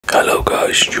Hello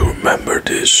guys, you remember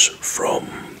this from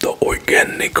the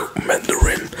organic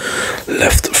Mandarin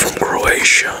left from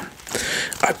Croatia.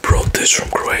 I brought this from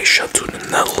Croatia to the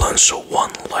Netherlands, so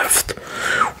one left.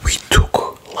 We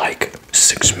took like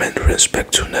 6 Mandarins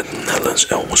back to the Netherlands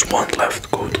and was one left.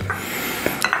 Good.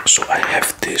 So I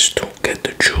have this to get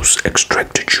the juice,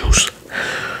 extract the juice.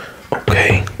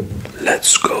 Okay,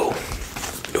 let's go.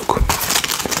 Look,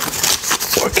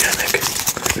 organic.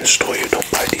 In the store you don't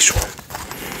buy this one.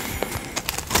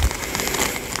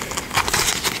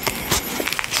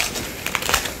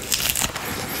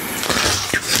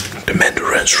 The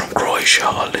mandarins from Croatia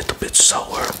are a little bit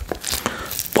sour,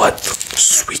 but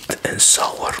sweet and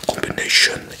sour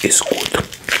combination is good.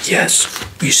 Yes,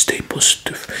 we stay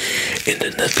positive. In the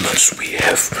Netherlands we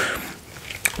have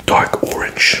dark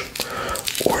orange,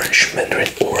 Mandarin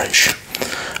orange.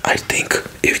 I think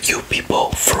if you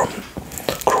people from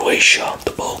Croatia,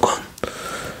 the Balkan,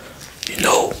 you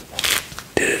know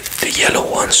the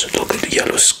yellow ones, look at the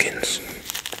yellow skins.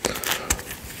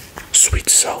 Sweet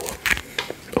sour.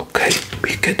 Okay,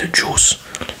 we get the juice.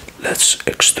 Let's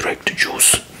extract the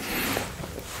juice.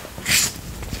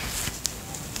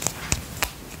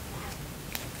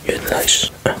 Yeah, nice.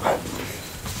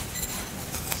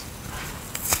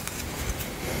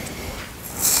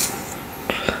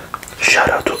 Shout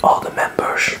out to all the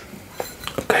members.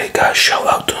 Okay guys, shout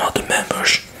out to all the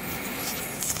members.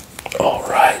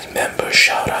 Alright, members,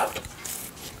 shout out.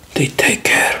 They take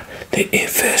care, they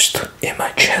invest in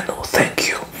my channel. Thank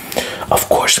you. Of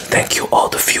course, thank you all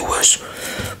the viewers.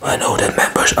 I know that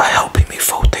members are helping me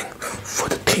voting for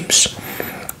the teams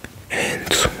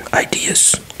and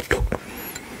ideas. Look.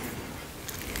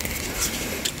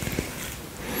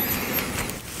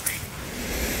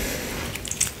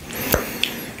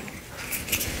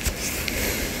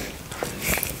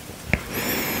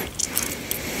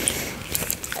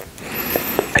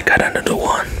 I got another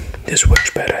one. This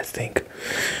works better, I think.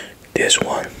 This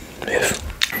one.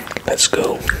 Let's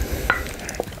go.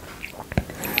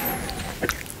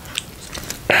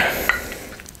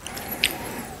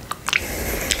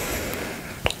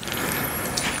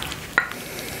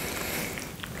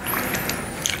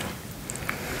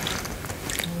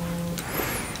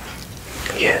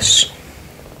 Yes.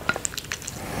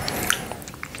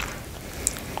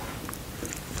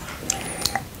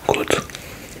 Good.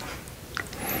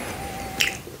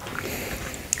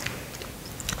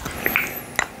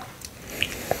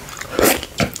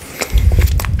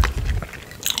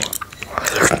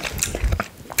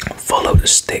 Follow the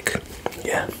stick.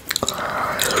 Yeah.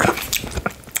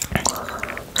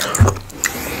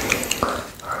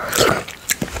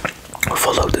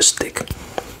 Follow the stick.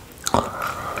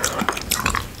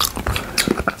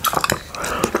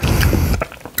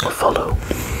 Follow.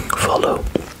 Follow.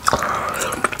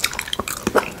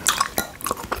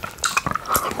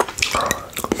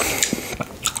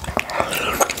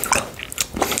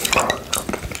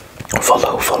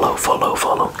 Follow, follow, follow,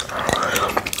 follow.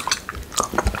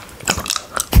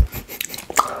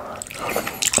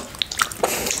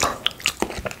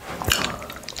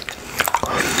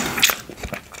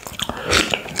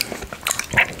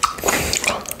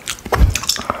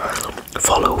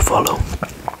 Follow, follow.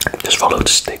 Just follow the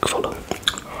stick, follow.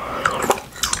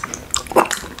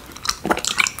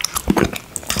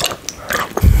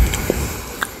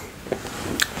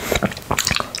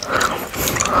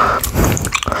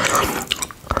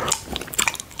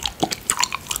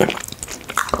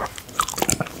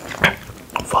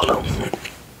 Follow.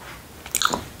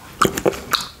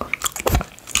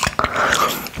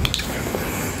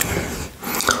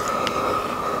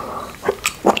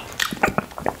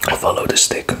 Follow the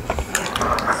stick.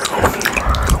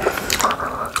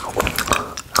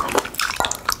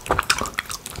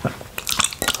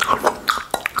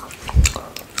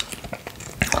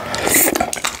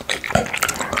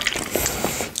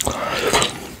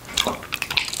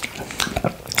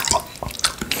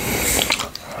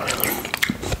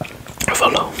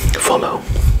 Follow, follow.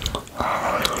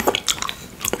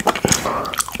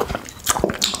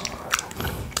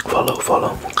 Follow,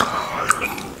 follow.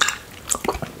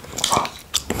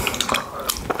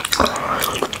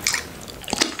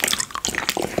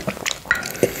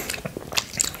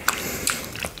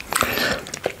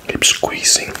 Keep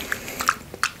squeezing.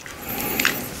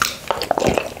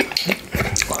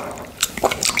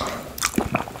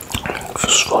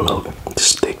 Just follow the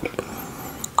stick.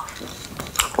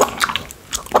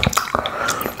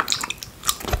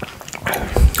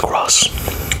 Cross.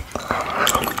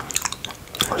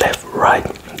 Left, right,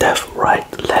 left, right,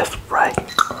 left, right.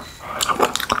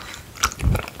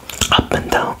 Up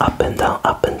and down, up and down,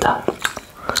 up and down.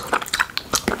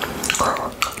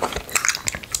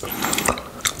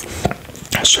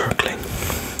 Circling.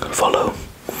 Follow.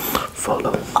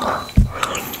 Follow.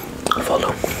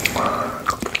 Follow.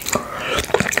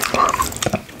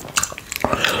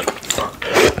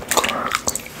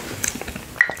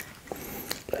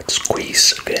 Let's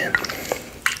squeeze again.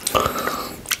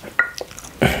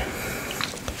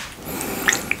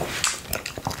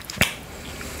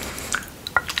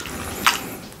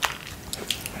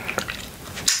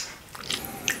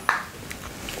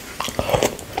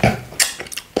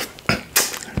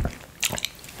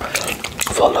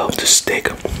 Follow the stick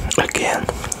again.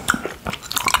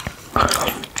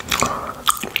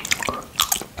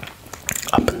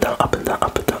 Up and down, up and down,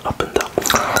 up and down, up and down.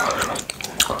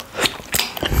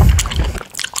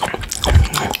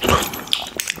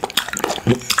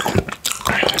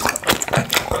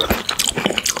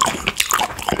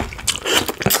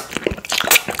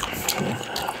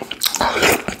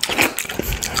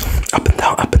 Up and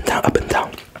down, up and down, up and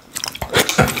down.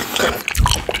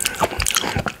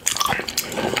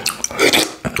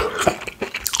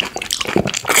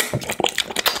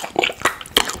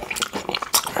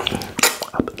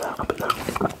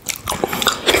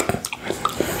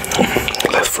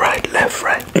 Left,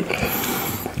 right.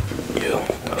 You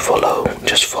follow,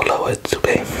 just follow it,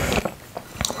 okay?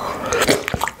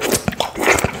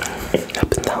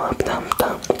 Up and down, up and down, up and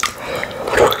down.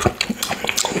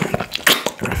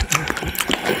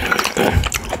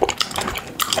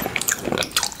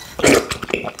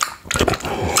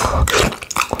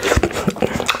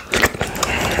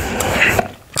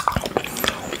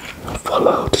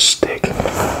 Follow the stick,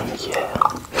 yeah.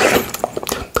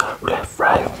 Left,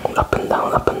 right, up and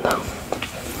down, up and down.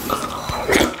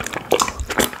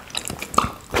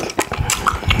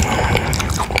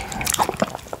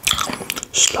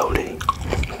 Slowly.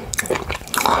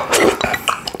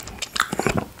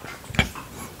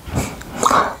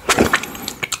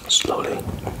 Slowly.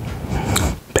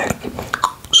 Back.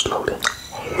 Slowly.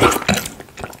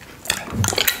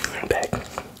 Back.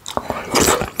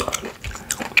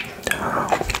 Down.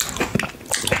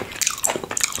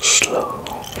 Slow.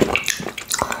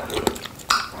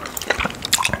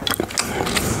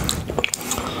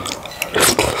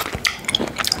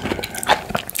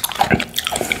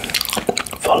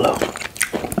 Follow.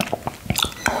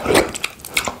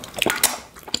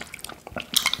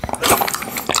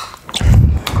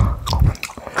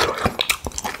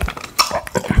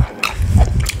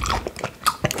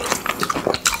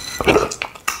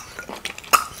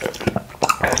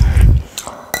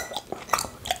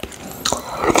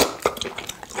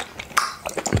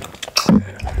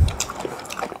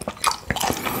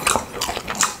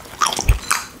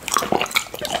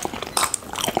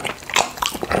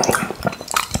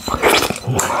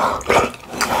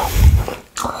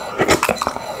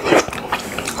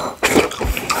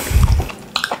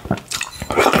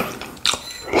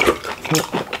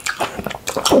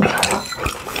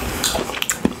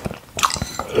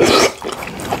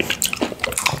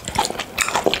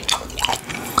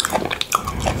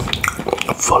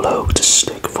 Follow the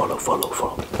stick, follow.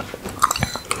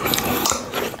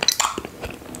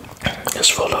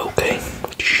 Just follow, okay?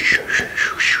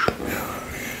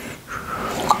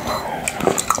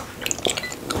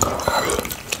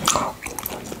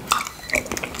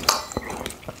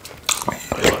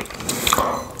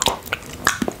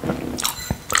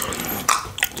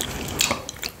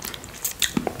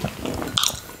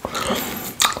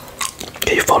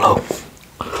 Okay, follow.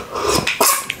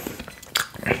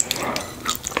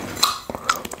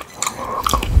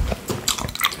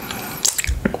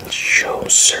 Show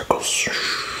circles.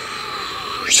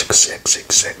 Zigzag,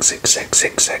 zigzag, zigzag,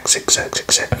 zigzag, zigzag,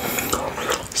 zigzag.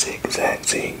 Zigzag,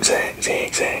 zigzag,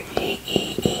 zigzag.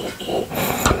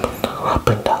 Up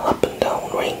and down,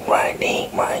 ring, right,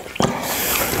 right.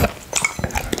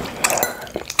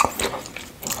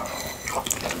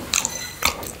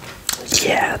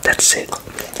 Yeah, that's it.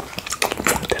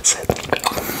 That's it.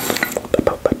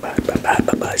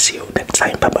 Bye. See you next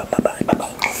time. Bye.